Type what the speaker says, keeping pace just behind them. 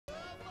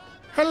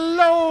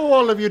Hello,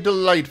 all of you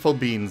delightful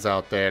beings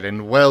out there,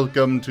 and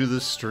welcome to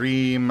the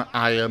stream.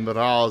 I am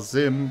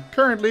Razim,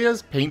 currently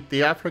as Paint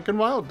the African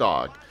Wild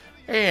Dog.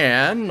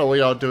 And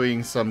we are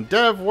doing some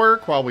dev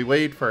work while we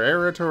wait for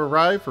Era to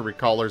arrive for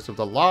Recallers of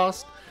the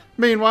Lost.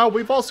 Meanwhile,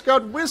 we've also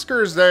got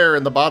Whiskers there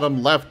in the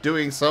bottom left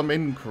doing some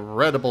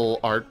incredible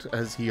art,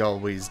 as he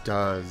always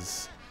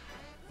does.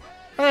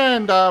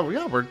 And,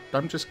 yeah,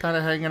 I'm just kind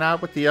of hanging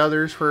out with the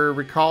others for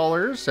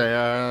Recallers,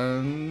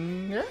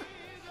 and yeah.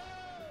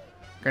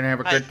 Gonna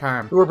have a good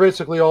time. We're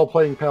basically all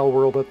playing Pal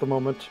World at the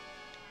moment.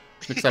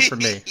 Except for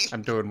me.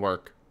 I'm doing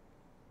work.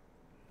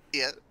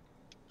 Yeah.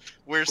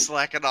 We're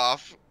slacking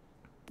off.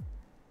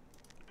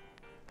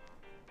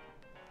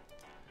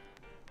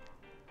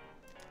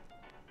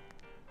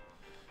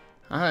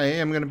 I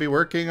am going to be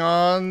working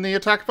on the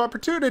attack of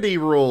opportunity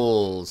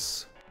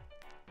rules.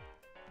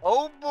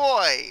 Oh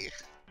boy!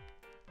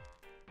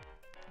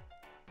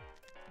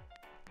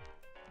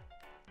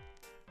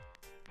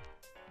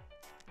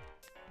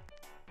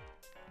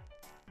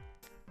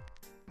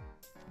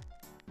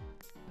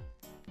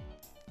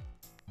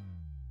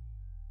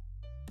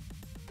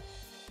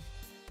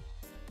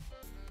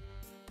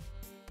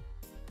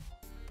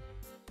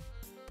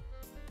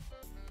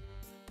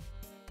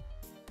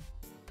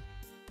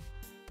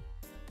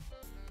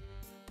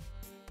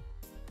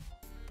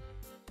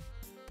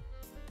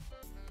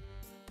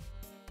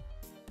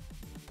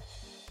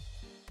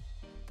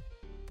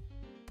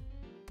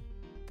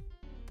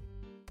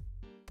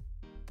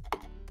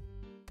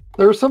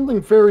 There's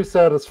something very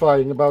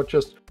satisfying about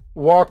just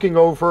walking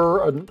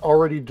over an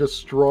already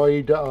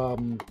destroyed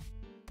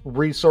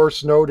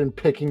resource node and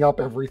picking up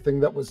everything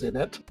that was in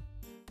it.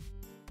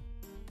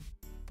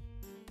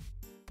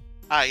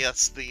 Ah,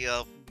 yes,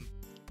 the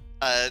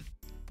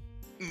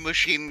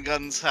machine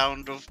gun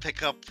sound of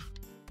pickup.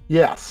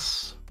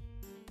 Yes.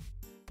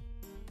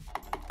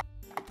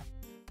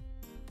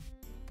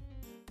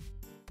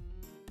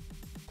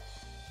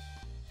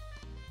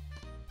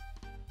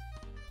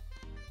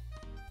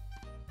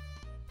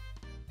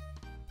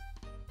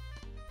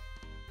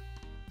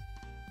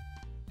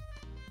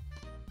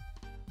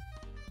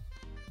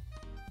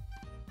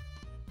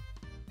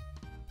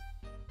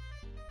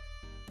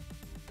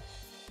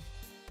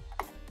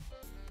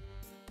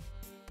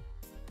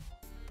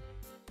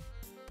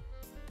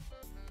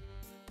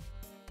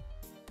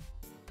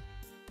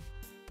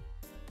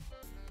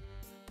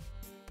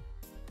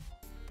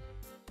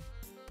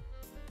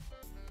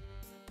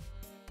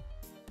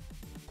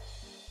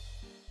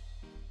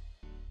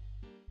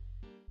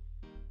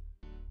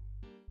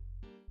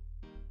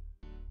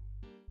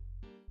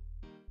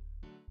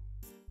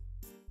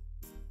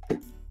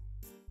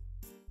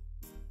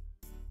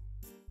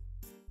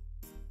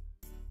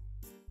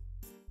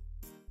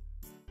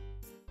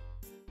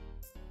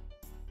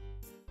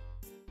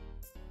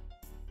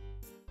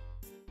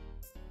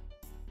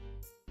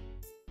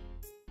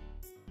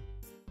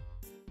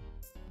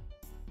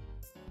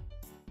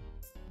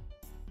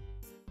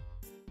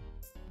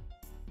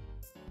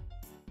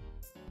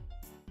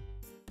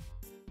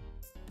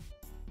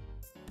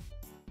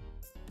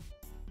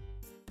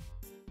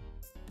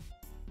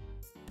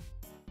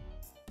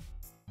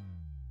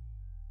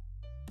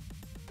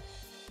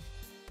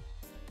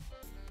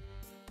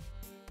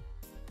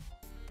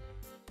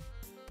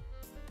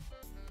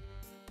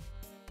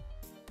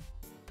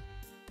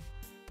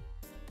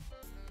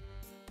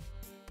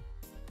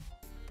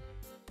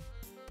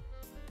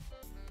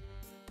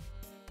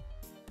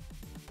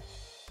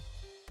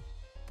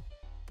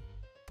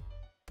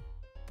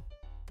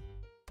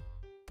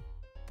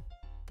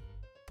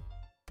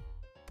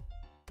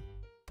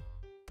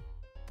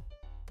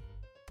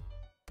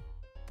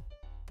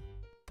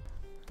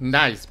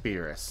 Nice,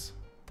 Beerus.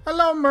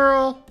 Hello,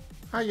 Merle.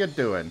 How you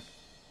doing?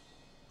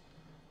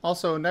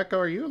 Also, Neko,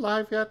 are you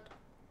alive yet?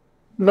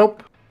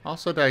 Nope.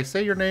 Also, did I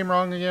say your name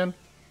wrong again?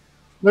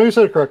 No, you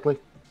said it correctly.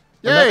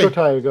 Yay!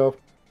 Taigo.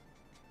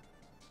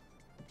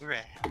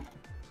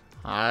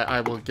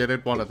 I will get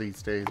it one of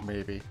these days,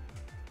 maybe.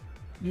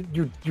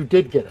 You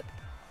did get it.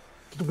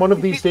 One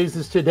of these days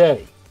is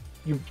today.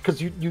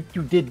 Because you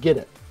did get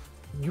it.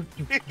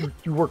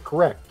 You were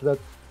correct.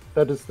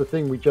 That is the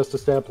thing we just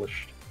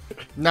established.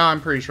 No, I'm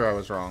pretty sure I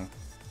was wrong.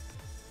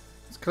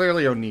 It's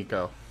clearly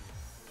Oniko.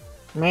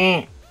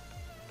 Meh.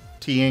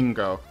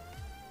 Tiengo.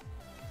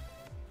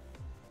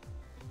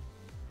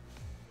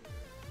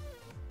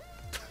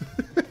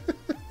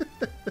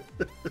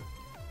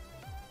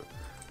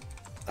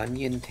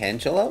 Onion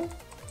Tangelo?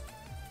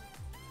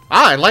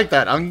 Ah, I like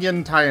that.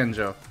 Onion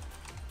Tienjo.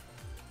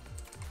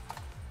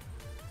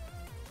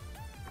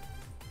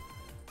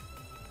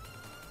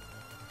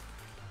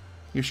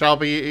 You shall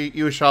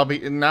be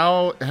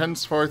now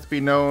henceforth be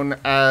known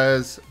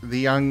as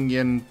the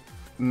Onion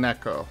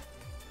Neko.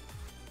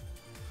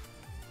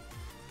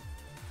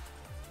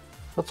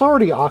 That's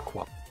already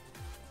Aqua.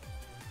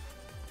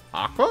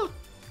 Aqua?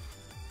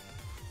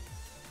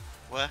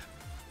 What?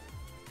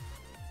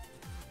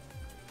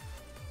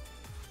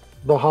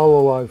 The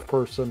Hololive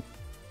person.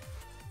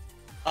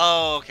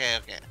 Oh, okay.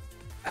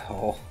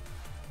 Oh.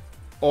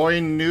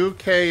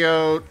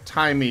 Oinukeo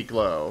Timey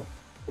Glow.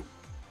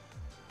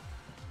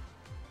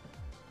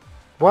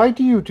 Why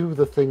do you do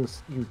the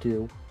things you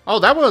do? Oh,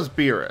 that was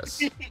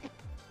Beerus.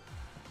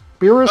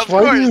 Beerus, Of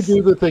why do you course.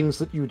 do the things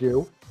that you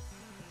do?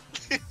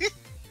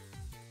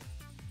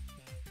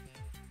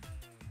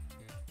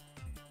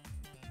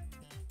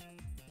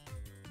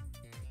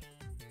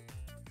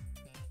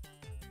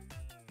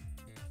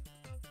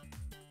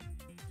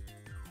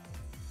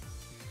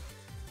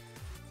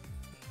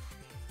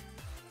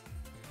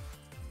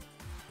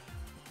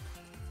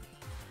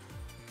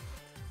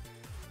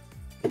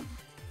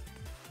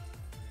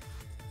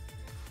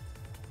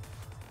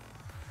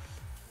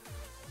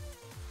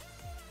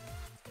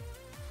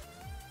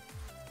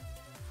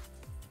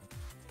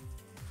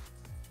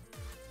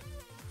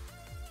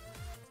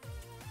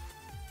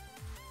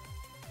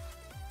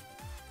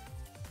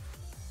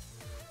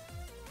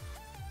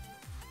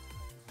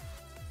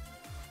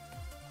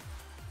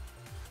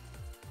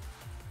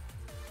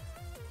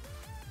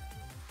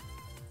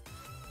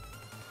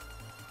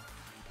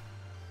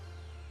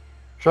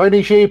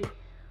 Shiny sheep!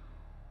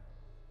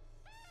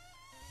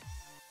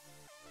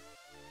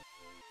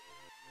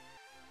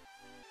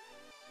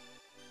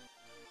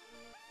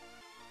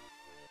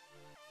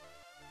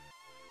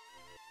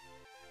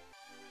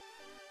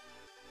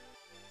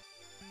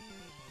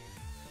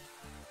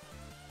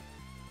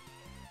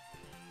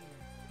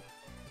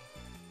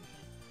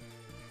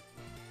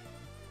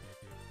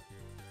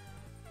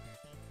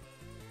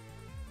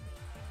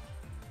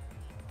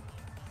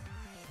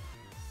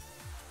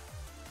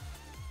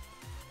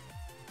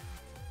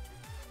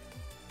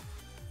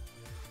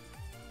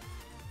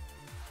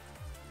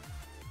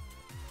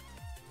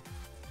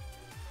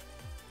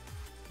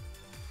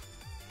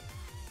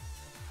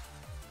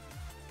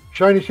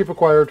 Shiny sheep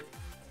acquired.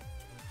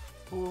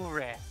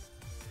 Hooray.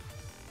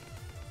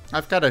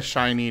 I've got a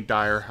shiny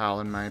Dire Howl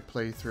in my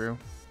playthrough.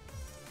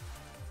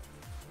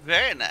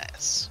 Very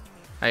nice.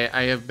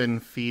 I have been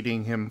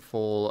feeding him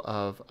full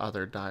of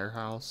other Dire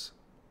Howls.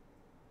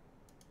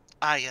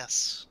 Ah,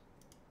 yes.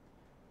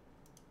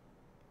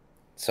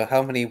 So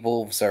how many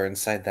wolves are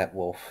inside that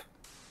wolf?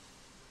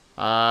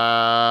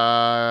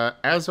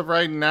 As of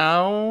right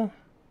now,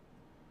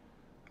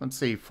 let's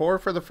see, 4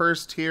 for the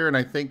first tier, and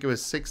I think it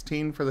was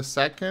 16 for the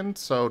second,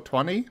 so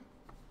 20.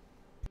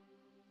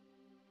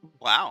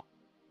 Wow.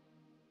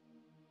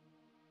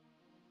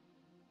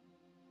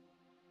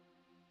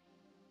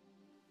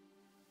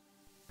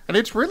 And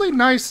it's really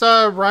nice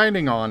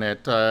riding on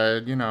it,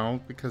 you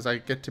know, because I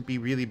get to be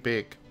really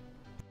big.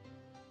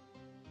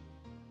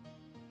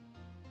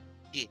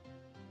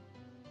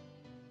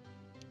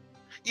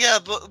 Yeah,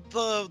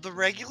 the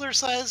regular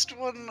sized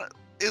one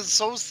is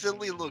so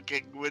silly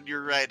looking when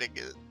you're riding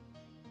it.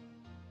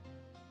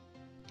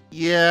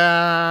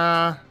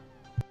 Yeah.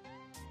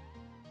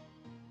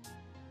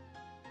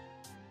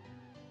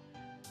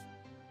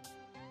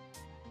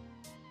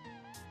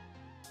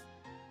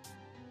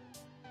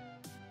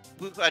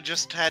 I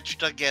just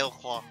hatched a Gale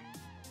Claw.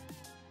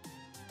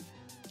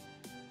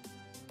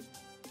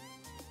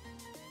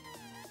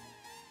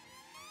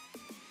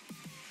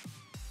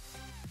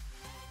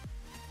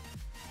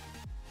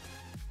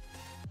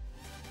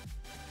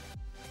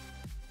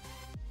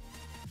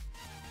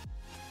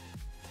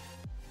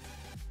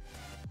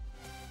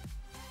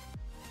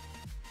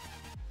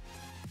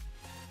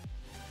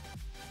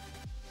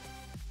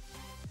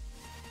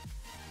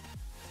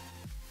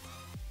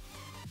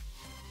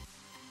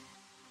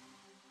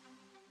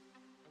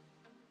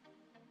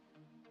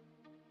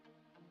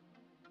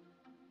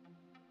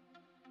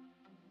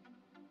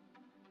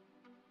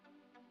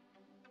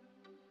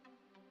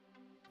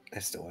 I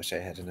still wish I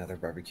had another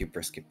barbecue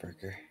brisket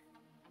burger.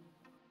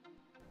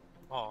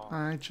 Oh.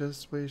 I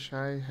just wish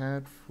I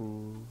had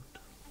food.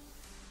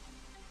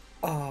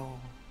 Oh.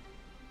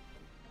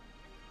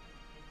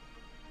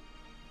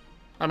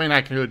 I mean,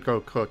 I could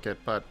go cook it,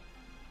 but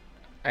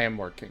I am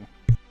working.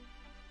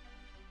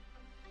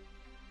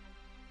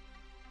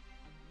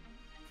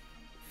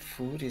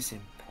 Food is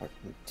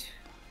important.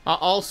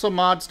 Also,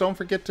 mods, don't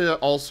forget to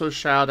also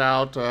shout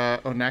out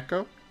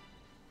Oneko.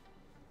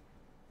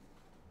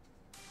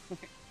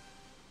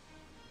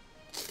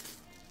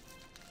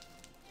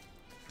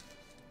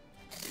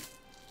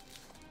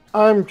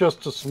 I'm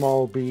just a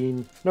small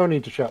bean. No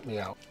need to shout me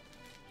out.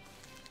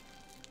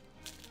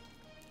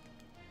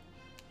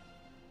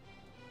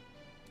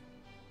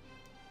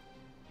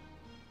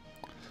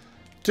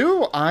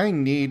 Do I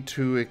need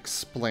to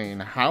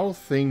explain how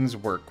things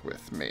work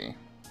with me?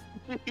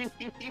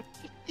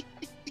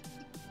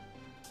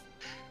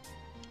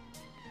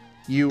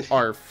 You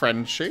are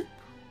friendship.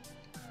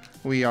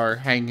 We are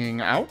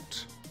hanging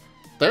out.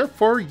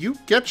 Therefore, you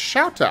get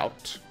shout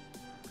out.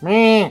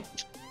 Meh.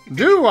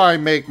 Do I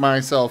make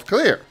myself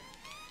clear?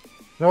 You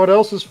know what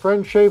else is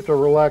friend-shaped? A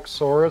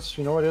Relaxaurus.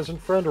 You know what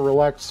isn't friend? A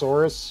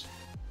Relaxaurus.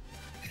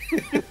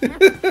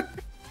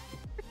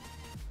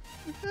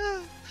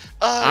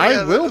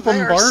 I will they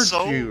are bombard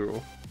so-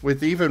 you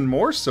with even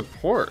more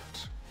support.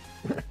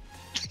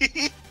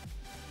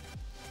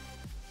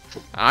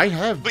 I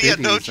have But yeah,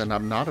 biddies don't you- and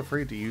I'm not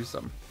afraid to use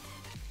them.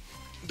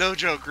 No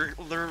joke.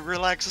 The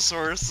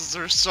Relaxosauruses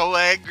are so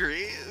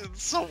angry.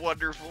 It's so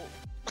wonderful.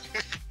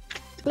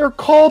 They're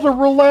called a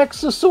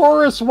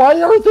Relaxosaurus. Why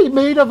are they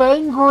made of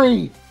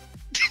angry?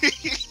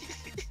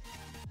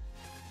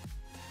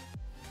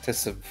 To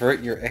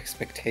subvert your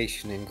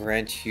expectation and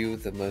grant you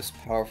the most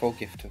powerful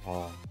gift of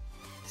all,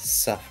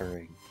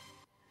 suffering.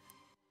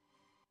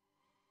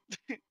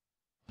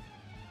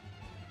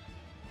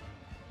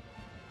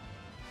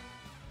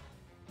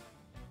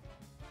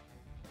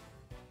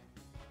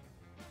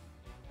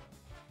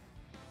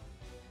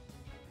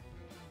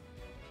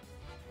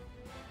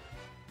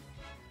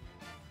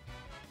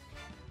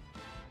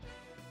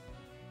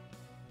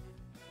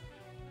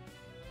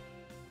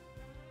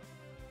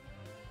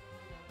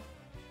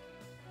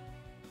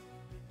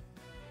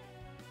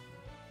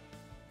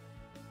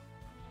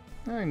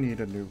 I need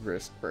a new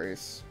wrist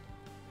brace.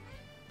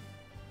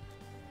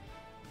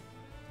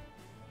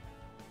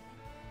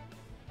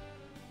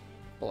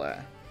 Blah.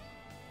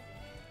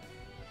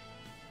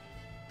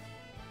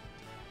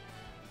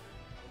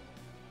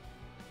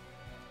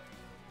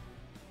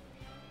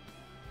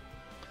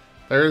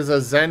 There is a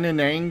zen in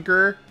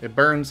anger. It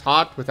burns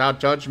hot without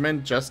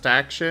judgment, just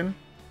action.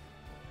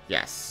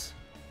 Yes.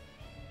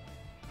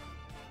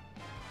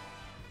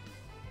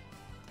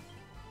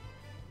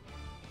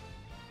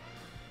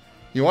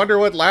 You wonder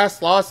what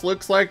Last Lost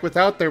looks like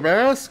without their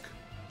mask?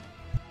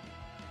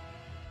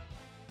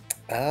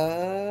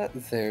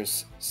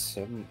 There's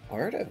some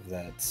art of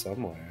that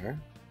somewhere.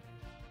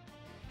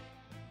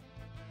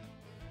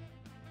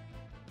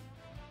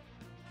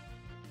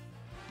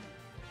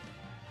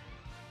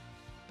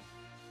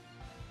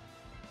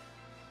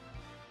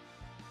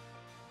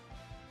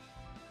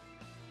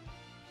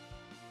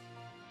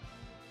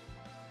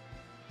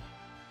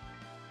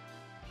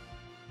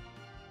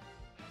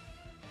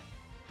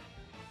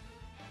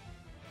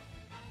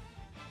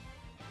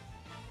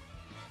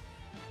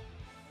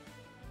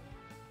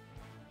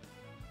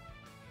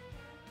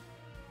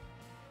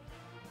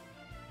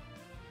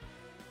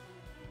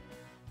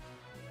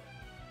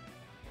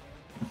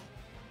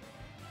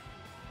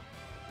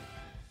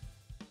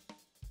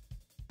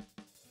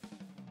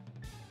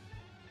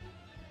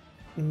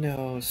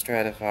 No,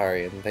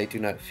 Stradivarian, they do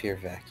not fear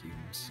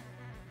vacuums.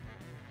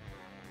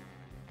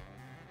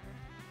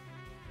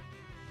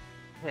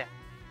 Yeah.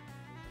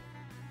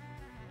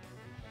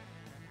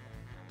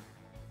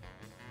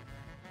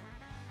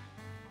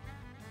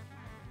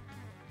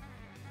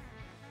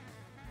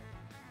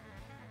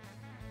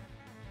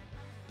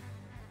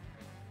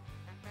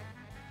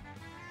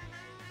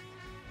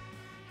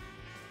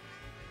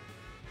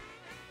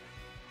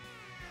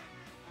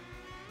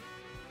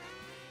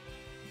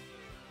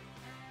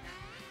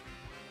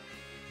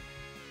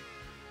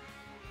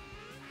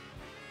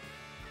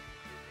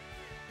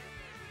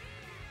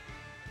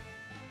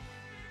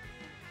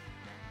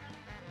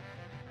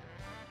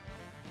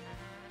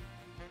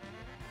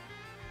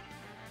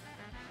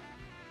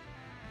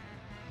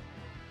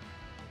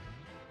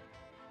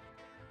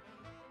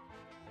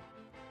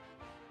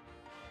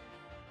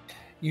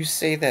 You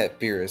say that,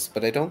 Beerus,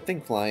 but I don't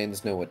think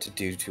lions know what to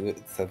do to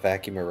it, the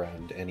vacuum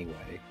around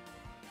anyway.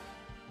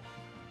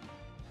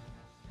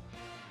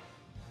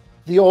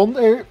 The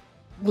only,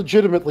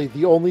 legitimately,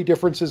 the only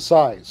difference is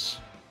size.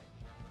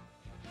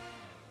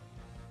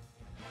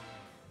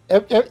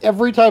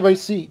 Every time I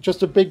see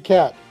just a big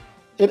cat,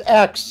 it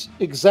acts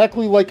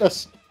exactly like a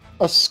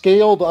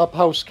scaled up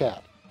house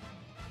cat.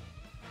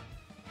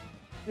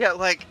 Yeah,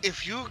 like,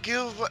 if you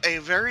give a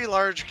very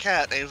large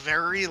cat a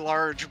very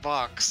large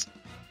box,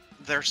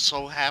 they're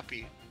so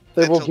happy.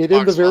 They will Until the get in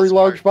the box very falls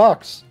large apart.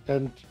 box,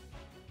 and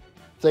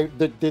they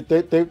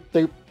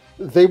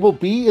will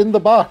be in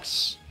the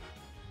box.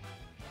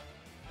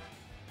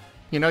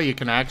 You know, you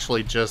can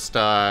actually just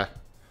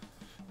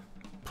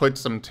put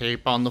some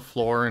tape on the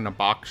floor in a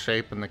box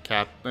shape, and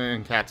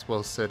cats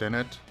will sit in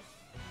it.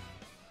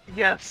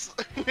 Yes.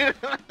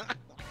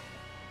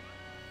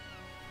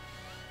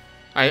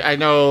 I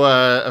know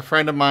a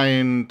friend of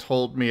mine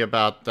told me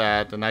about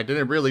that, and I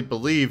didn't really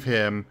believe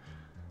him.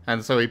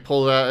 And so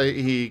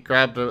he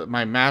grabbed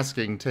my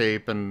masking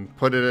tape and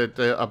put it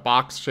at a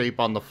box shape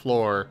on the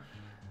floor.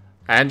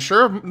 And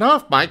sure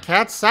enough, my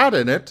cat sat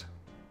in it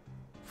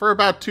for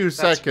about 2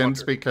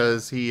 seconds wonderful.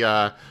 because he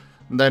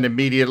then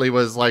immediately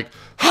was like,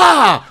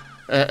 "Ha!"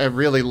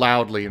 Really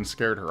loudly and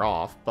scared her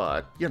off.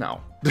 But, you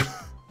know.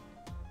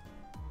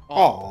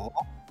 Aww.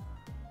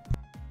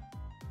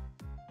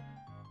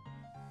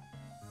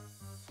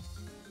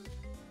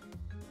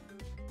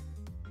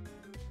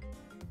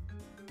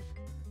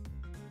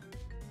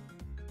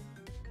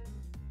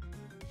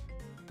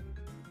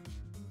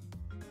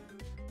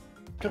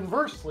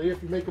 Conversely,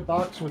 if you make a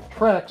box with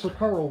tracks, a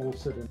Carl will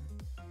sit in.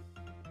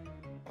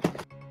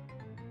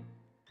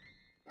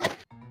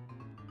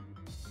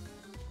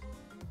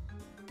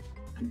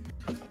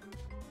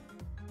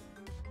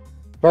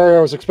 Barry,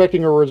 I was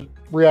expecting a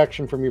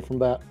reaction from you from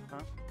that.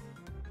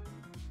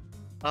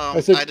 I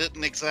said-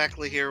 didn't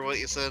exactly hear what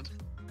you said.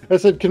 I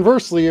said,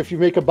 conversely, if you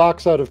make a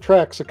box out of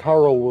tracks, a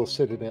Carl will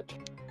sit in it.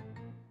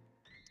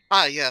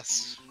 Ah,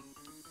 yes.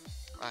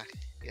 Ah,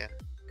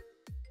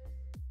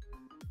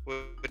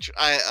 which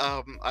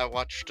I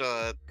watched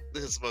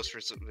his most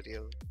recent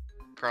video,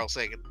 Carl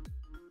Sagan.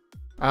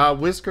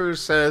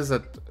 Whiskers says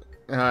that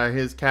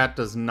his cat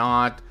does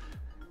not.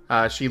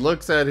 She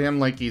looks at him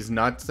like he's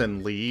nuts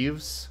and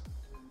leaves.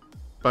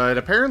 But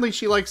apparently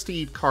she likes to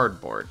eat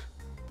cardboard.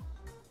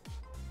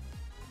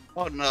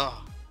 Oh no.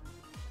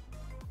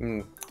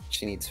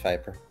 She needs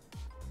fiber.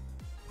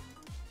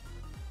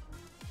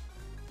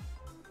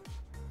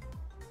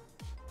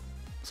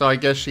 So I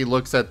guess she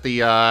looks at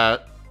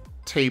the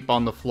tape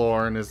on the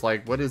floor and is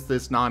like, what is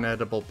this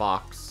non-edible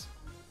box?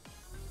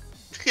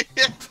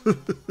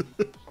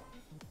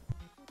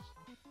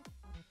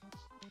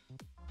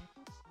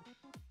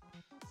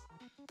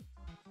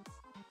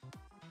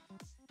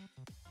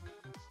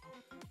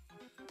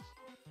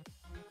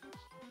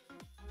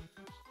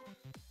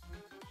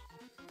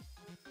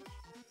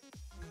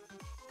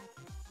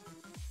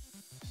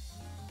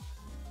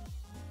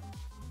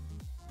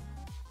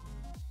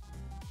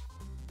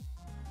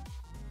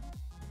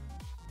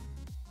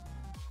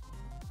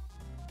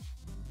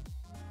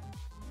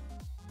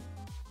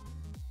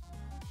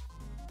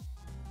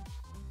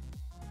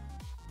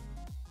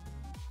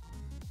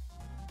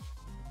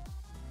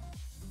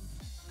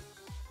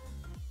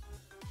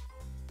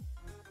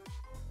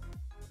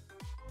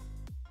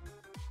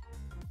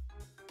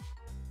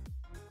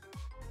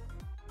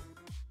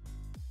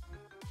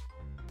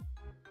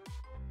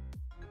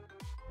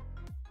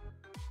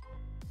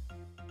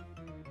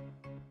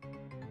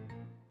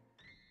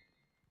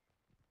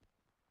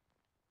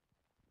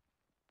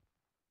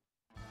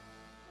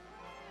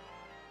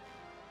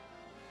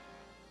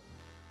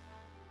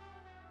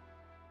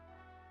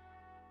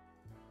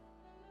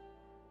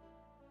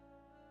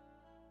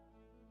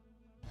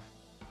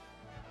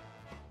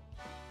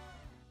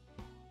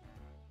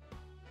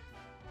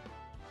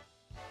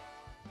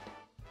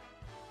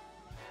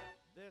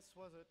 This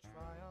was a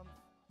triumph.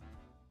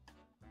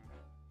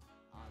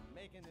 I'm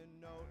making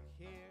a note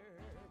here,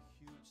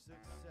 huge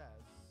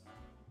success.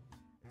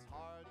 It's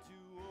hard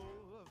to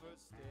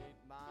overstate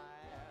my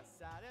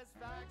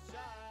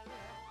satisfaction.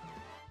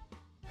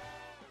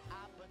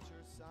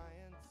 Aperture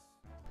science.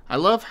 I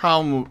love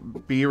how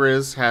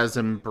Beerus has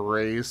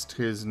embraced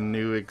his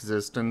new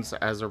existence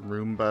as a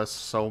Roomba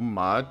so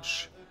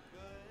much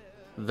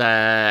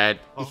that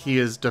he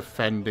is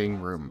defending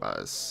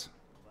Roombas.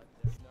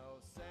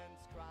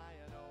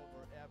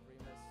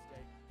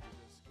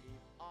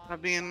 I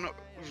mean,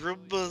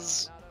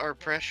 Roombas are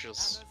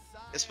precious,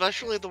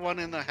 especially the one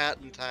in the Hat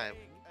in Time.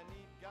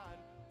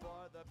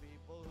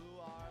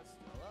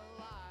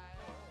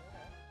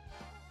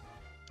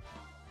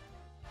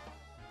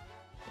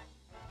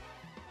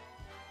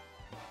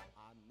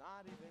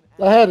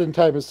 The Hat in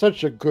Time is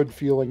such a good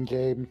feeling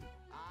game.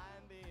 I'm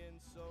being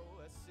so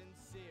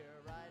sincere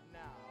right now.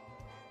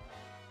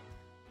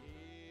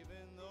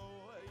 Even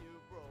though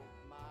you broke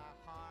my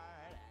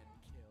heart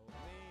and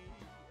killed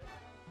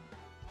me,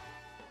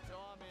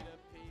 tore me to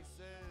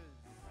pieces.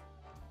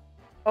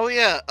 Oh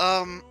yeah,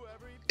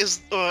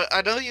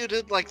 I know you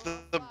did like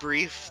the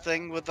brief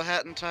thing with the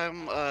Hat in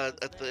Time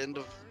at the end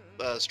of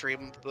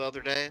stream the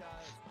other day.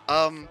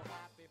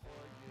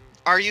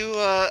 Are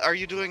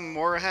you doing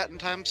more Hat in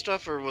Time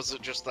stuff, or was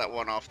it just that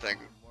one-off thing?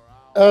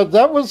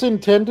 That was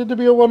intended to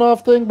be a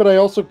one-off thing, but I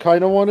also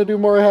kind of want to do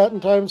more Hat in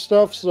Time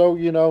stuff, so,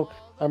 you know,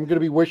 I'm going to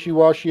be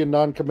wishy-washy and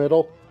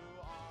non-committal.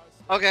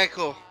 Okay,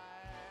 cool.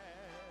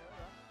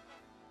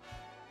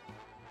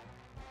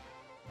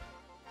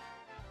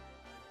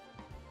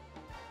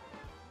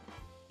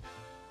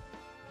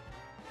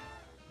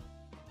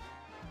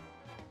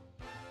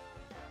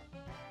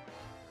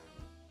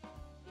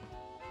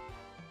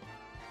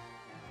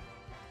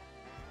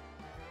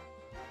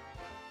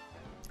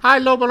 Hi,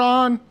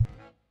 Loberon!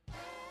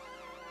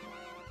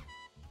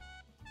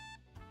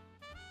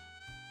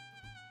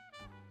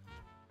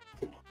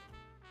 Well,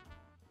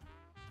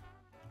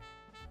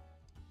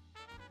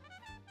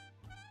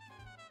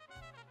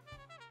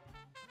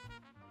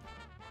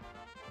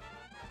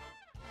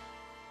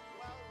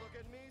 look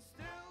at me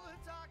still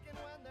talking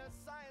when there's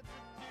science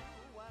to do.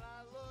 When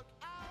I look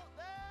out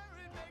there,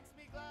 it makes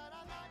me glad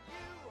I'm not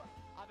you.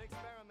 I've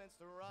experiments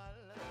to run,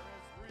 there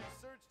is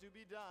research to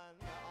be done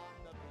on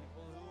the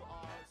people who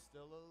are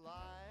still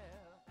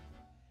alive.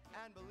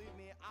 And believe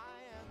me,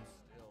 I am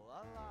still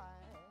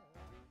alive.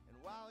 And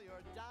while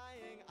you're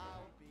dying,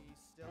 I'll be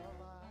still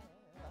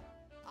alive.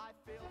 I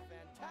feel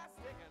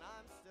fantastic and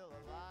I'm still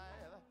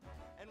alive.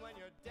 And when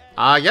you're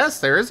dead, Yes,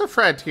 there is a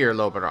Fred here,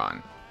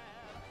 Loberon.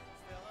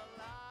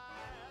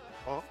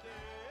 Oh.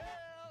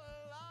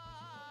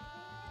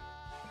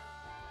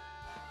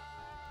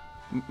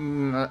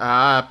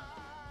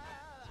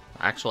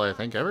 Actually, I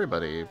think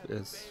everybody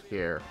is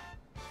here.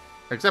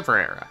 Except for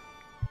Era.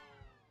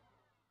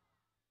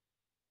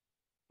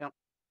 Yep.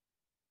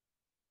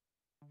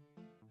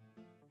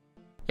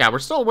 Yeah, we're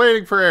still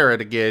waiting for Era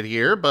to get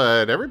here,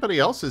 but everybody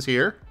else is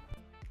here.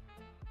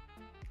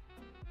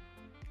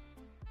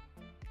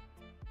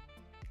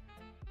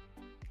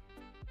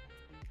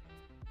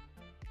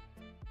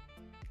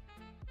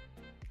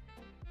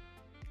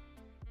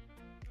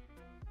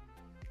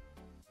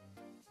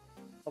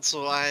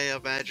 Also, I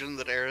imagine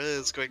that Era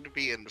is going to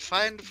be in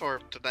fine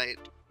form tonight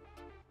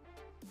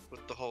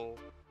with the whole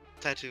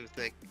tattoo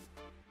thing.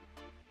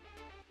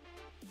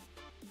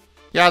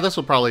 Yeah, this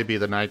will probably be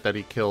the night that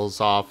he kills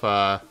off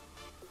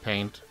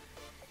Paint.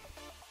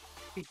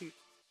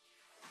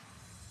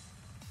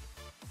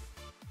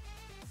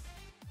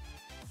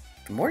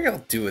 The more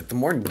y'all do it, the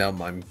more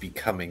numb I'm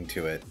becoming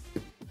to it.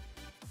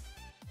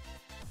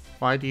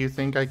 Why do you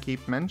think I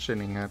keep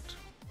mentioning it?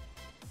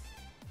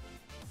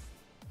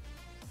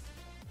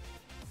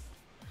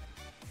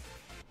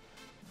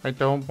 I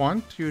don't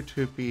want you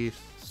to be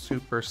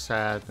super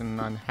sad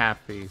and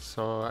unhappy,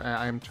 so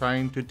I'm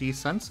trying to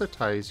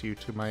desensitize you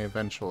to my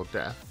eventual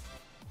death.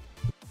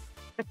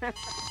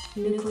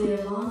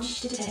 Nuclear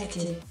launch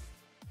detected.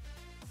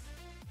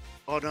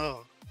 Oh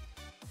no.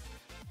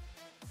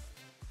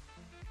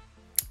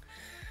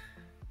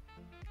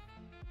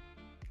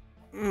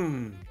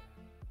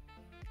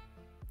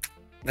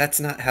 That's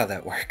not how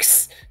that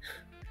works.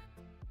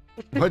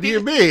 What do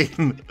you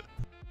mean?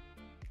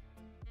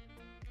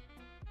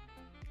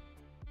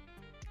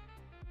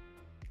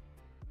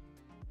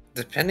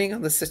 Depending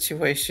on the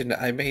situation,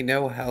 I may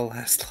know how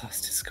Last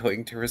Lost is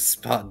going to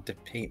respond to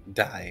Paint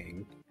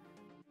dying.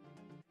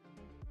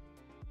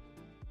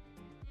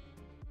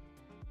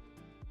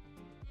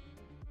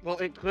 Well,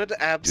 it could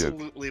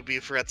absolutely be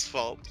Fret's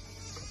fault.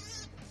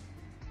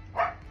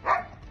 I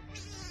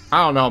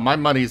don't know, my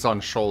money's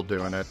on Shoal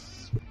doing it.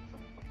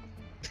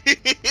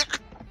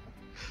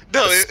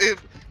 No,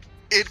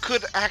 it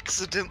could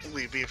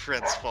accidentally be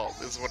Fret's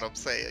fault, is what I'm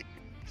saying.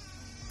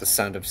 The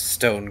sound of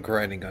stone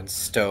grinding on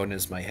stone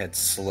as my head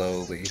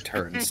slowly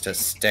turns to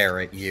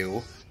stare at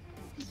you.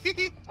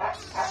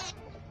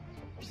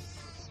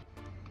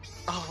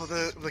 Oh,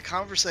 the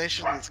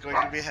conversation that's going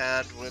to be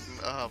had when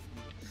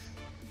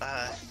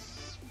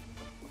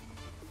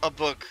a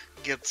book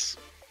gets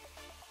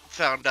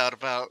found out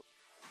about.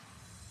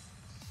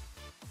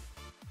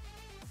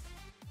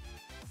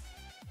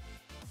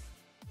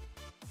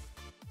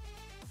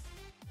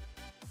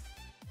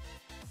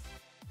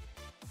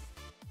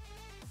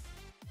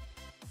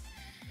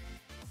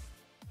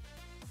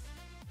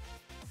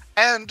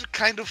 And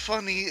kind of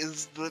funny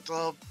is that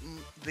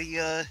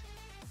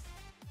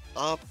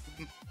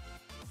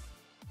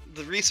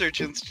the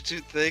Research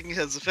Institute thing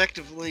has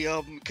effectively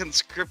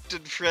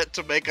conscripted Fret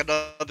to make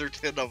another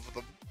 10 of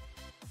them.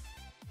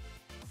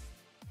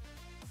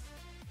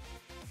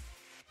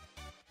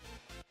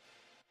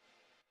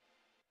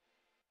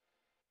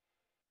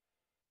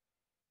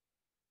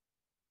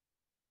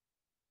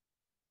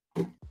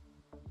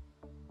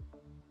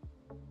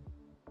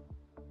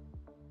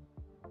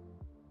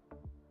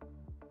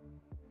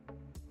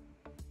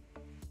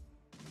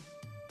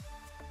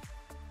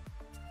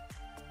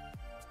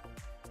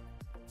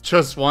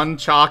 Just one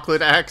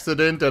chocolate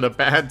accident and a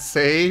bad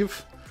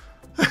save?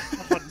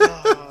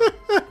 Oh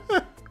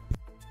no.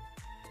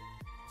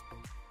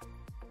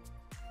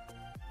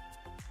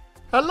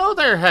 Hello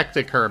there,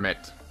 Hectic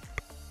Hermit.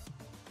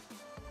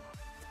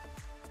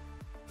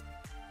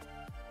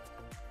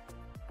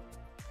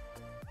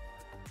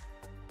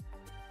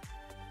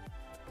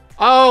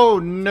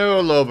 Oh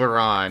no,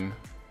 Loberon.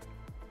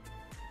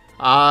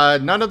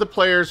 None of the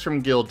players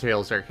from Guild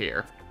Tales are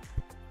here.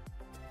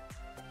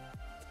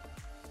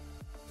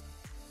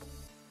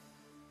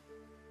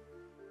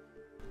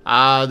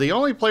 The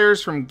only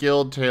players from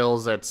Guild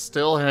Tales that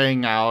still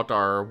hang out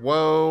are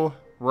Woe,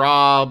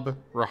 Rob,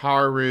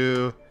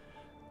 Raharu,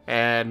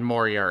 and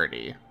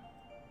Moriarty.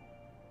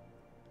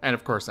 And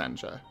of course,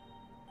 Enja.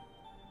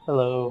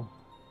 Hello.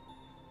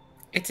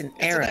 It's an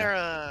It's era. an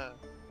era.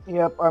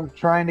 Yep, I'm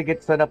trying to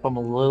get set up. I'm a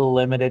little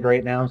limited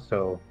right now,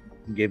 so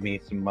give me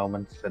some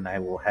moments and I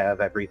will have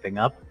everything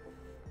up.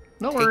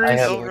 No Take worries.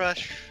 have- No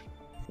rush.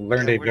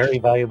 Learned Yeah, a we're very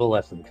just- valuable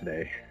lesson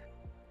today.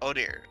 Oh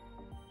dear.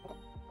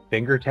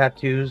 Finger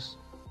tattoos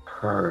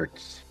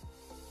hurts.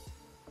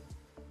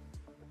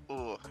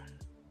 Ooh.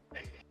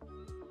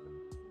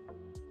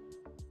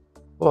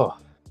 Oh.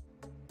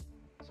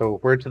 So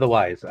word to the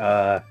wise.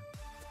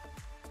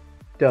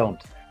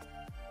 Don't.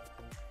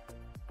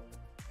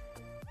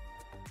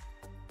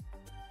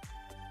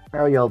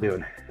 How y'all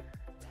doing?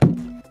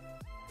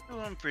 Oh,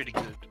 I'm pretty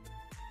good.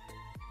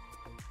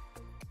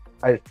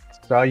 I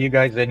saw you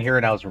guys in here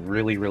and I was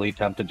really, really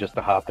tempted just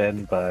to hop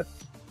in, but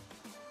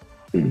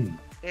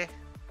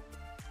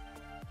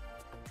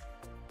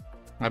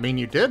I mean,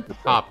 you did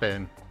hop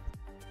in.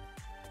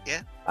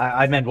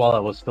 I meant while I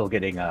was still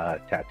getting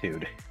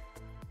tattooed.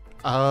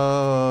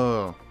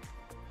 Oh.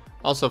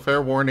 Also,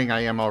 fair warning,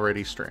 I am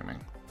already streaming.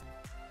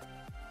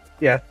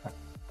 Yeah.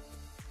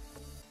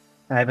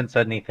 I haven't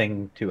said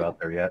anything too out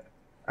there yet.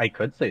 I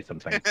could say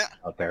something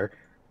out there.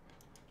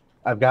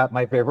 I've got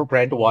my favorite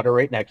brand of water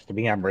right next to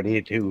me. I'm ready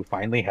to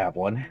finally have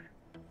one.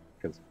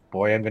 Because,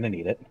 boy, I'm going to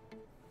need it.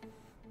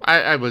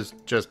 I was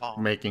just Oh.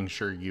 making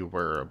sure you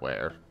were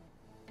aware.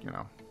 You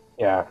know.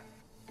 Yeah.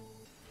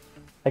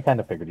 I kind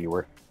of figured you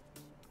were.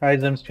 Hi,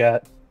 Zim's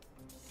chat.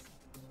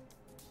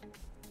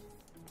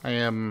 I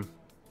am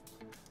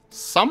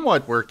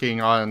somewhat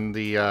working on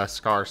the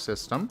Scar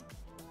system.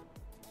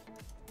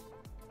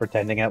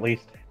 Pretending at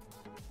least.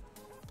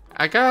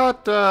 I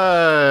got,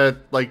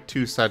 like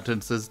 2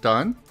 sentences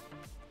done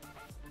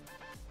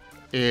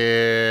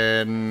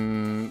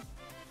in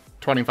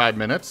 25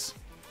 minutes.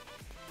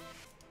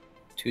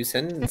 2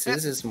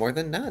 sentences is more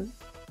than none.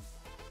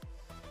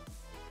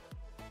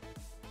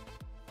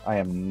 I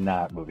am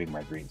not moving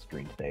my green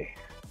screen today.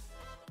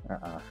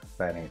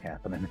 That ain't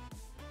happening.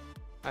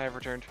 I have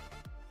returned.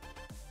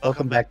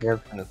 Welcome back,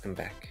 Eric. Welcome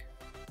back.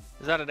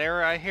 Is that an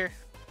error I hear?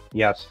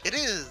 Yes. It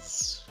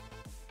is.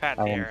 Pat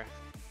the error.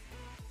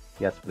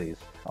 Yes, please.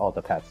 All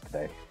the pats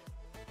today.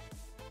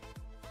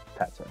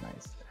 Pats are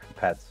nice.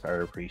 Pats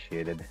are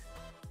appreciated.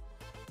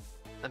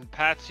 And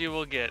pats you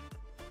will get.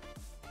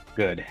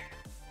 Good.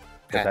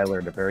 Because Pat. I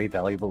learned a very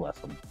valuable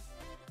lesson.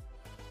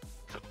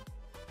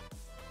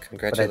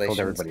 Congratulations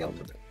everybody else.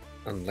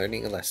 on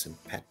learning a lesson.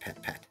 Pat,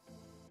 pat, pat.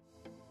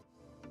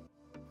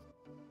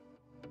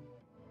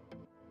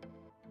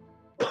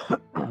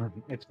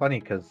 It's funny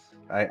because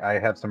I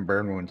have some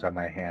burn wounds on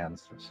my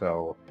hands,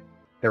 so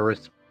it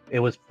was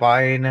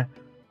fine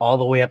all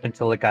the way up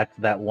until it got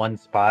to that one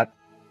spot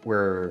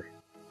where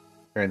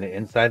they're in the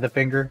inside of the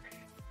finger,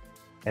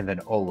 and then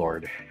oh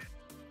lord,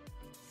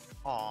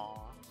 Aww.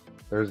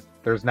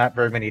 there's not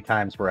very many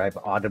times where I've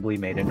audibly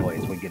made a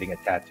noise when getting a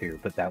tattoo,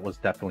 but that was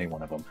definitely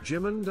one of them.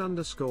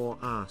 Jimond_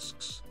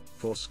 asks,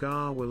 for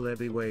Scar will there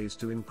be ways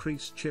to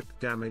increase chip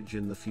damage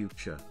in the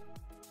future?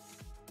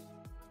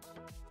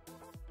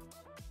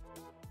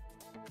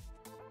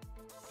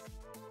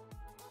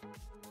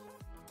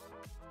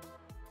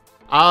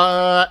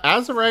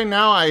 As of right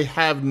now, I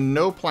have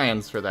no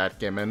plans for that,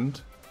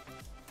 Gimmond.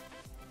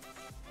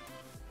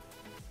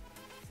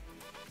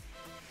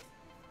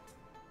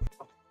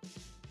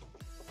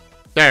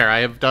 There, I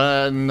have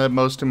done the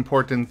most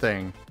important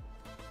thing.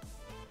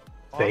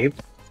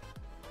 Saved?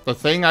 The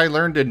thing I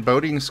learned in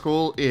boating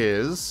school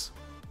is...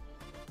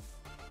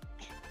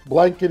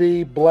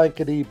 Blankety,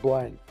 blankety,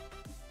 blank.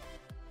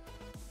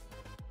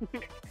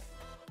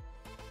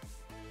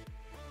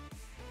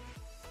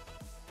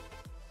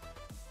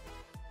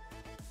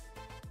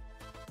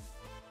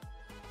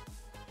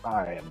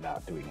 I am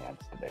not doing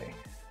ads today.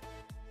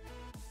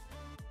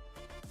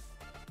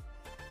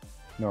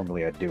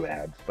 Normally I do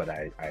ads, but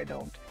I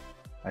don't.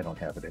 I don't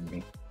have it in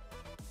me.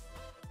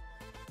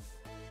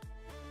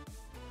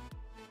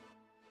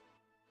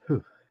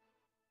 Whew.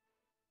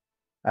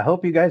 I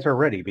hope you guys are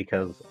ready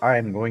because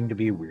I'm going to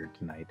be weird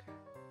tonight.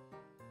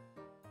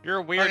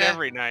 You're weird Okay.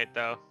 every night,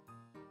 though.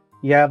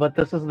 Yeah, but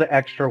this is the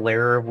extra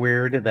layer of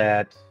weird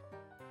that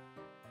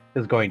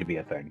is going to be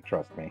a thing,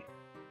 trust me.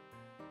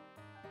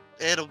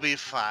 It'll be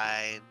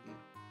fine.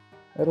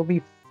 It'll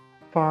be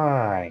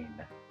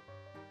fine.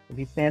 It'll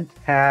be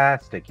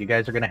fantastic. You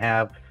guys are going to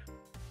have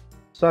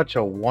such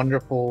a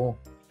wonderful,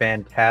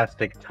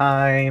 fantastic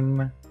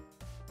time.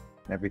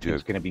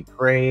 Everything's going to be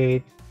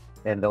great.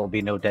 And there'll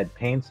be no dead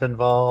paints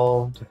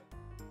involved.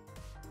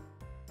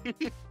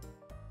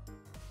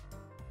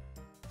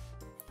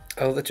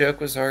 Oh, the joke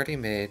was already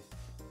made.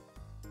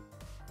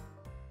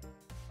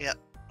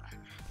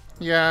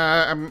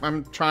 Yeah,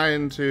 I'm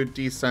trying to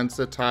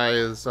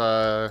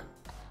desensitize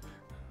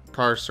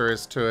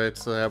Carcerus to it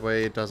so that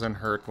way it doesn't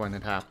hurt when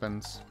it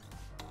happens.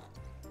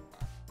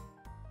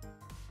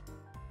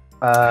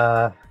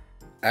 I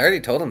already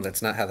told him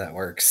that's not how that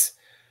works.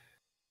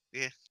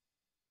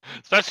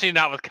 Especially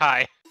not with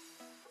Kai.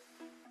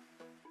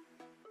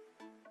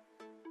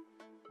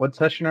 What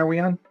session are we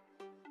on?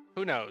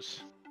 Who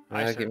knows?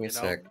 Give me a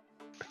sec.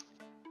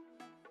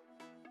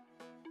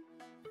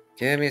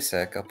 Give me a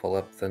sec, I'll pull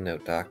up the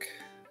note doc.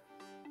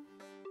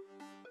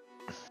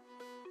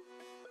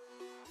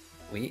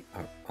 We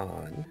are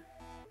on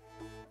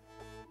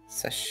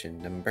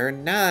session number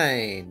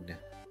 9.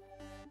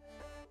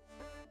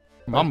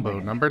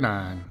 Mambo number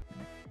 9.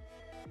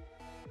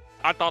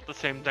 I thought the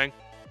same thing.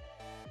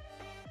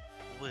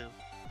 Well,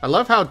 I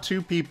love how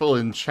 2 people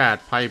in chat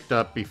piped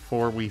up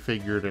before we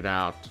figured it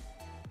out.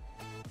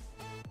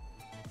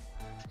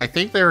 I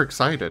think they're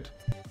excited.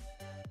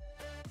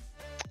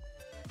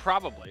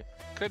 Probably.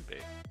 Could be.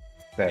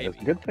 That is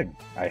a good thing,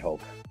 I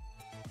hope.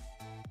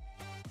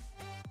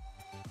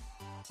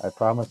 I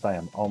promise I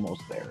am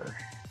almost there.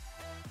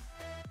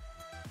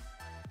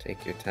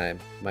 Take your time.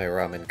 My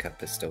ramen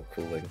cup is still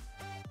cooling.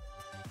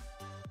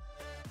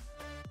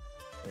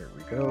 There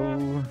we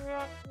go.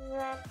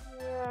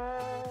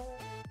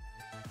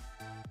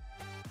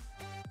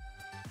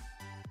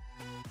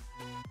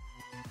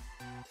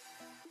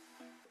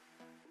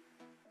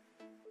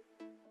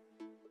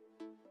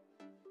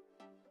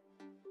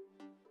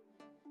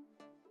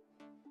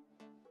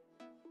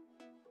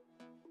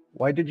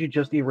 Why did you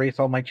just erase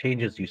all my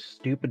changes, you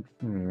stupid...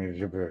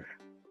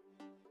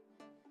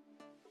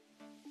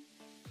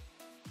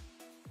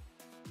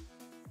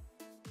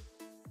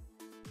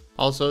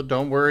 Also,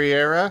 don't worry,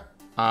 Era.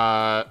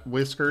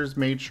 Whiskers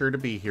made sure to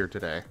be here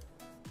today.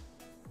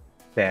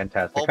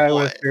 Fantastic. Oh, Hi,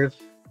 boy. Whiskers.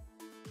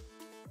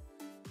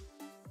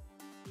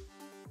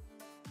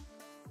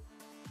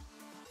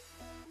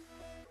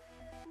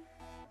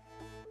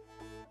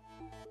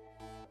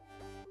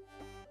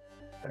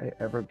 Did I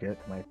ever get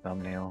my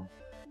thumbnail?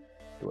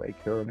 Do I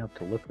care enough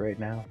to look right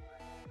now?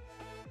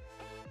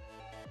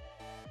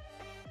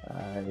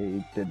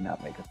 I did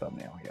not make a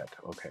thumbnail yet.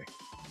 Okay.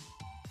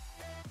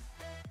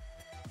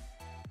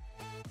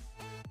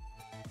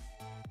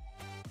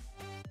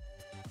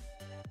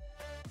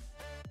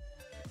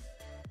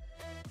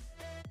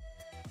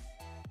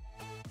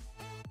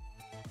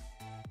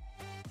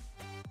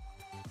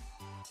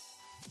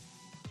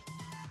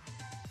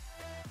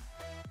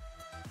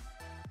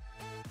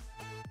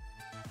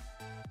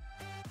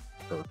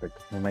 Perfect.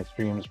 And my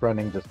stream's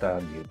running just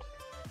on mute.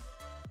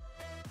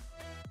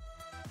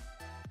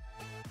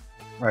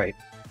 Right.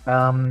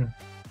 Kai,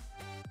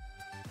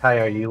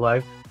 are you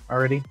live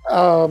already?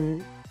 I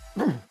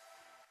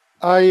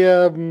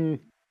am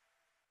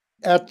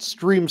at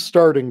stream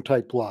starting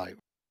type live.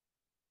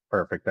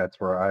 Perfect. That's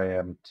where I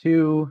am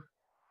too.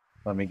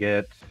 Let me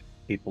get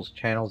people's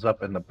channels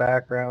up in the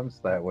backgrounds.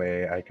 That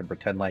way I can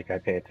pretend like I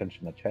pay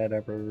attention to chat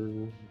ever.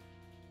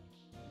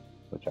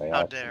 Which I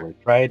How dare.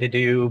 absolutely try to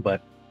do,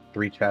 but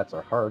 3 chats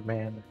are hard,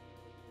 man.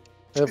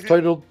 I have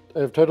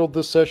titled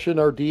this session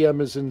 "Our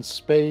DM is in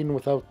Spain"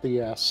 without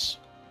the S.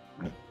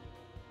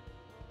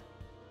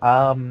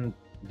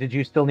 Did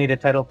you still need a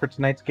title for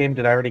tonight's game?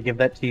 Did I already give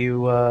that to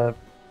you?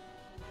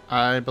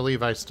 I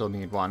believe I still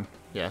need one.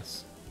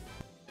 Yes.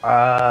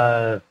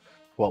 What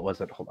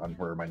was it? Hold on,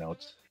 where are my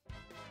notes?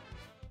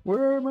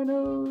 Where are my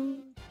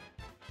notes?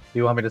 Do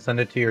you want me to send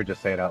it to you or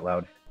just say it out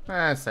loud?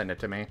 Send it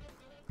to me.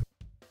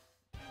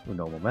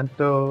 Uno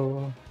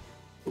momento.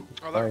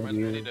 Oh, that reminds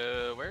me.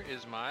 Where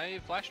is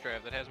my flash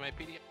drive that has my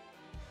PDF?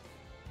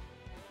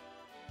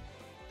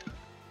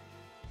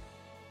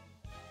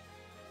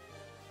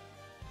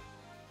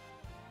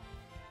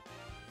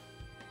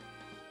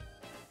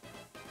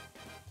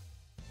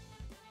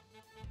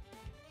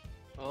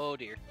 Oh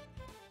dear.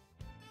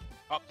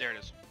 Oh, there it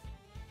is.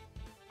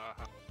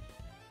 Uh-huh.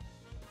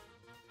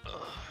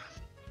 Ugh.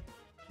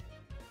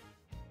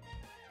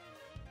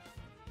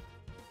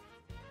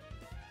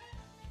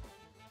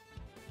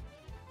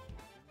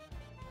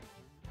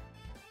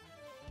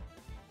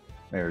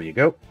 There you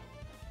go.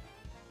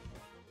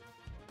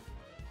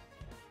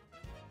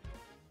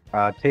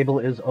 Table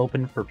is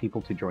open for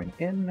people to join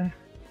in.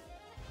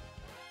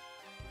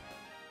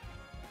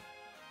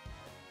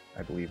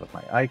 I believe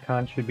my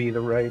icon should be the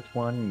right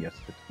one. Yes,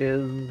 it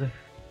is.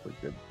 We're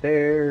good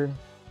there.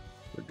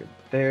 We're good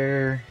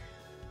there.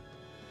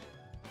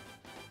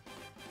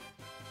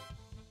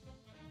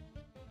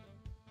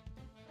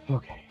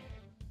 Okay.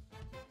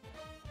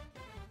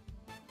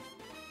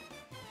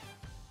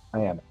 I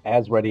am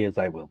as ready as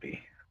I will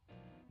be.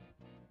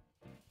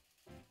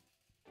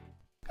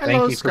 Hello,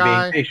 Thank you Sky.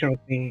 for being patient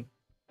with me.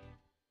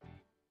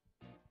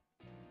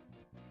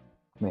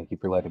 Thank you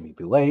for letting me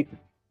be late.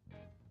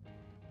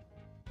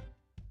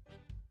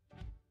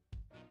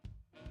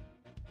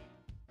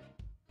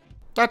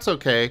 That's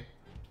okay.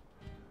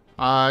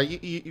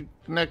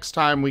 Next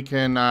time we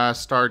can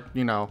start,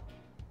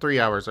 3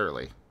 hours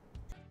early.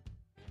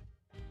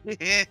 You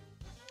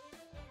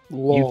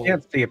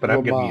can't see it, but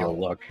I'm giving you a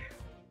look.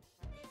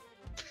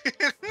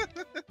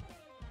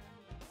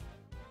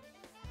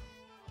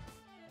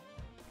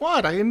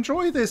 What? I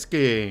enjoy this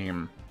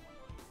game.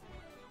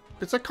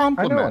 It's a I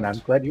compliment. know, and I'm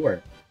glad you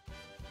are.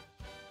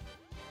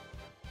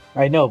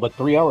 I know, but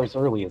 3 hours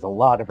early is a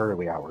lot of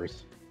early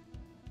hours.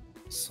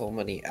 So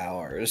many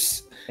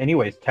hours.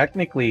 Anyways,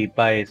 technically,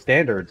 by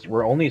standards,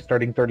 we're only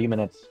starting 30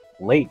 minutes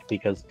late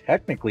because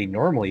technically,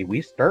 normally,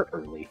 we start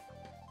early.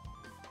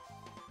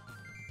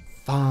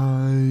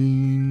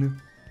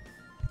 Fine.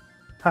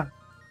 Huh.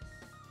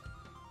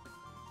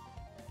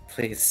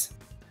 Please,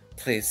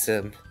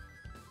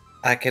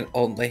 I can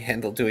only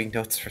handle doing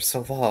notes for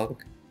so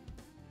long.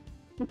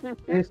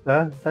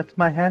 Lisa, that's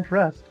my hand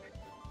rest.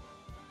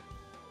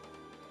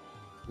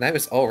 And I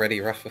was already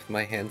rough with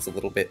my hands a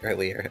little bit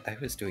earlier. I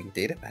was doing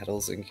data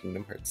battles in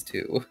Kingdom Hearts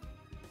 2.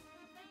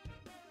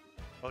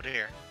 Oh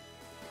dear.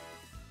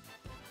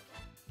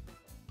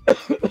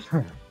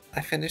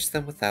 I finished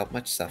them without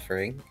much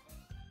suffering.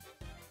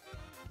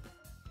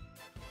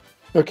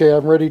 Okay,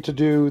 I'm ready to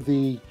do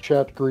the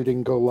chat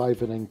greeting go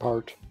livening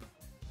part.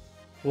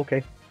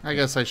 Okay. I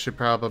guess I should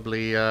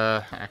probably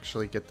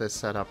actually get this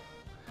set up.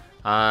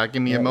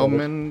 Give me a Yeah,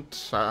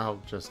 moment.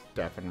 I'll just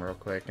deafen real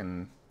quick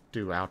and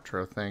do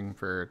outro thing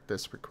for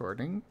this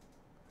recording.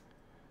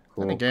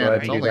 Cool. And again, Go ahead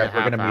it's and do only a that.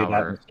 We're half gonna mute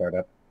out and hour. start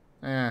up.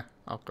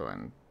 I'll go ahead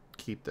and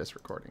keep this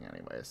recording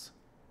anyways.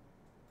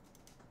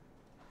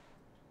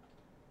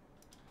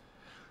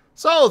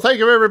 So, thank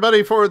you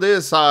everybody for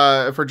this,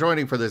 for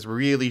joining for this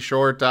really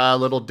short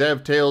little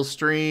DevTales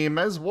stream,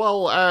 as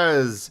well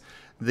as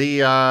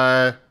the,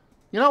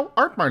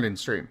 Art Marten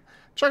stream.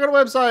 Check out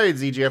our website,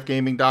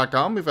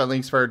 zgfgaming.com. We've got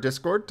links for our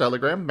Discord,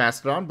 Telegram,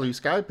 Mastodon, Blue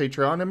Sky,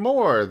 Patreon, and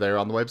more. They're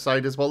on the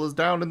website as well as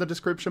down in the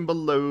description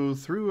below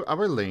through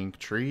our link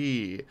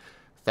tree.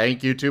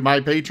 Thank you to my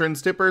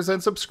patrons, tippers,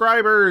 and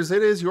subscribers.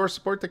 It is your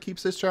support that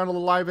keeps this channel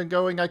alive and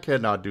going. I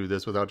cannot do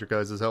this without your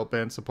guys' help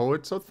and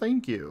support, so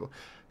thank you.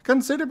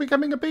 consider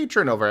becoming a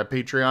patron over at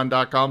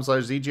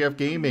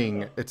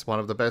patreon.com/zgfgaming. It's one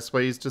of the best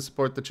ways to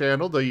support the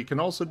channel, though you can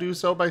also do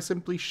so by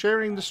simply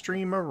sharing the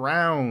stream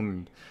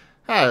around,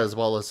 as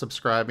well as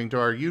subscribing to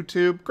our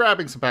YouTube,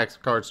 grabbing some packs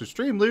of cards through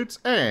Stream Loots,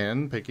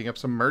 and picking up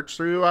some merch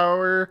through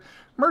our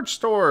merch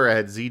store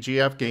at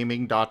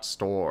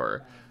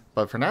zgfgaming.store.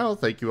 But for now,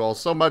 thank you all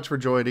so much for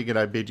joining, and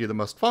I bid you the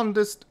most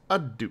fondest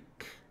adieu.